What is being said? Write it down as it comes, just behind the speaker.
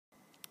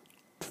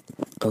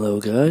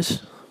Hello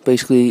guys,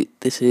 basically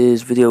this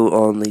is video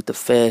on the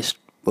first,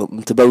 well,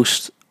 the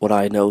most what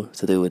I know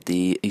to do with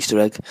the Easter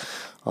egg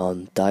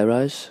on Die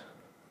Rise.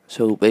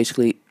 So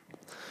basically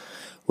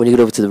when you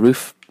get over to the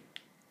roof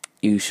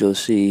you shall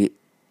see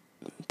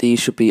these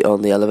should be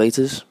on the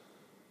elevators,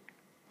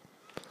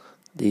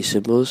 these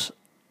symbols.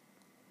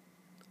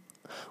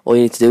 All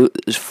you need to do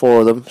is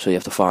 4 of them, so you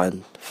have to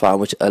find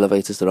which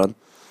elevators they're on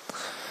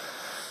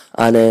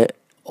and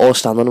all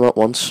stand on them at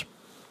once,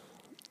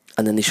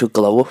 and then they should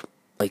glow up,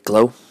 like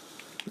glow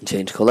and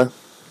change colour.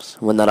 So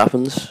when that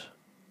happens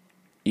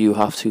you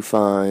have to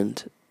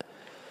find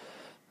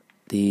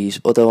these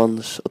other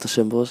ones, other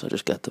symbols. I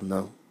just get them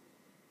now.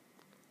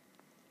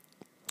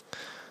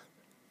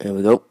 There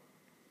we go.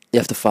 You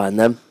have to find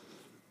them,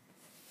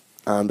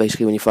 and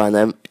basically when you find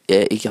them,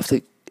 you have to,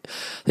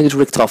 I think it's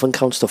Richthofen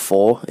counts to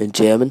 4 in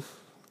German,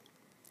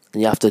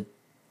 and you have to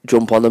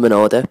jump on them in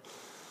order,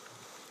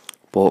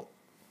 but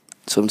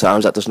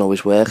sometimes that doesn't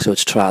always work, so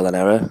it's trial and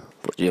error,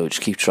 but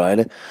just keep trying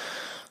it.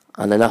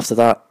 And then after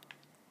that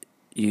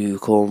you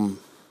come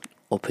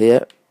up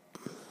here.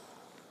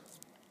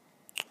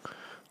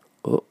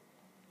 Oh,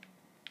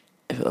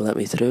 if it'll let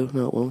me through.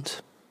 No, it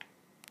won't.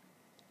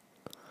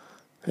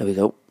 There we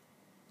go.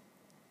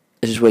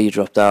 This is where you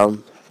drop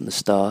down from the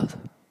start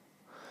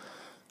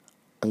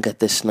and get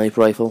this sniper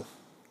rifle,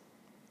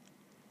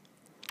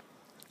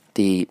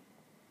 the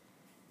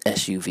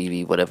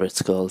SUVV, whatever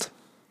it's called.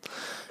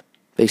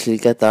 Basically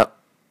get that,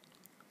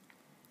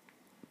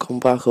 come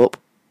back up,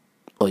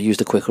 or use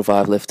the quick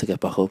revive lift to get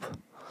back up,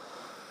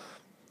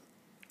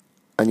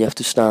 and you have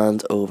to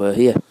stand over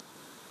here.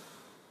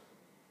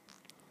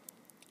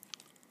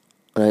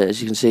 And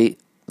as you can see,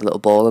 the little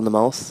ball in the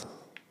mouth,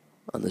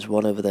 and there's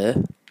one over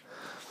there.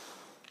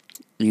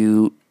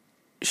 You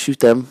shoot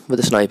them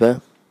with a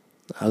sniper.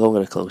 I'll go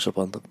and get a close up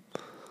on them.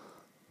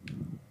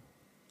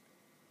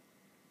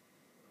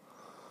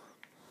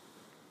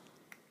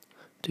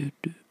 You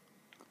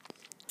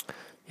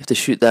have to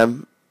shoot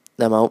them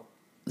out,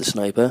 the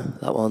sniper,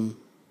 that one,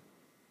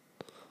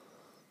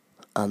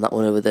 and that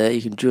one over there.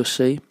 You can just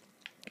see,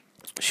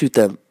 shoot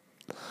them,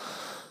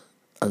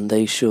 and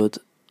they should,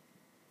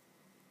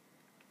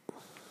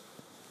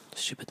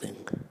 stupid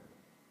thing.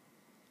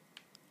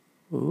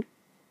 Ooh.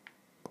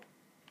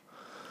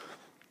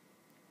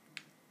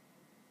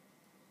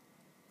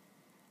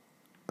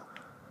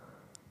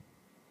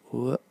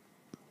 What?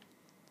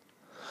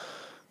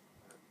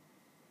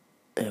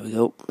 There we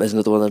go. There's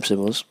another one of them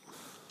symbols.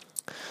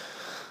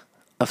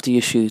 After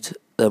you shoot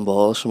them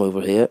balls from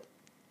over here,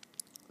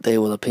 they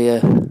will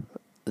appear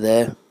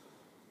there.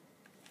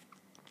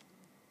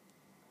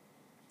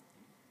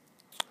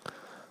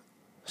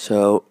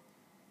 So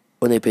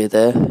when they appear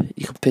there,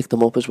 you can pick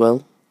them up as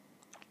well.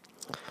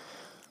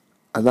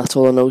 And that's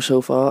all I know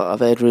so far. I've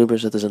heard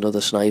rumours that there's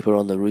another sniper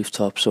on the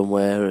rooftop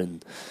somewhere,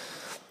 and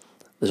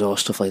there's all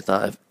stuff like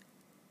that. If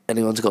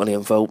anyone's got any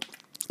info,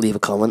 leave a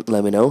comment and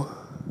let me know.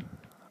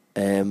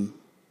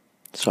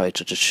 Sorry, it's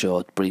just a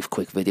short, brief,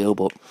 quick video,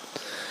 but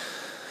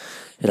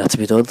it had to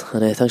be done.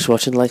 And thanks for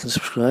watching, like and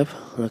subscribe,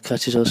 and I'll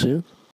catch you all soon.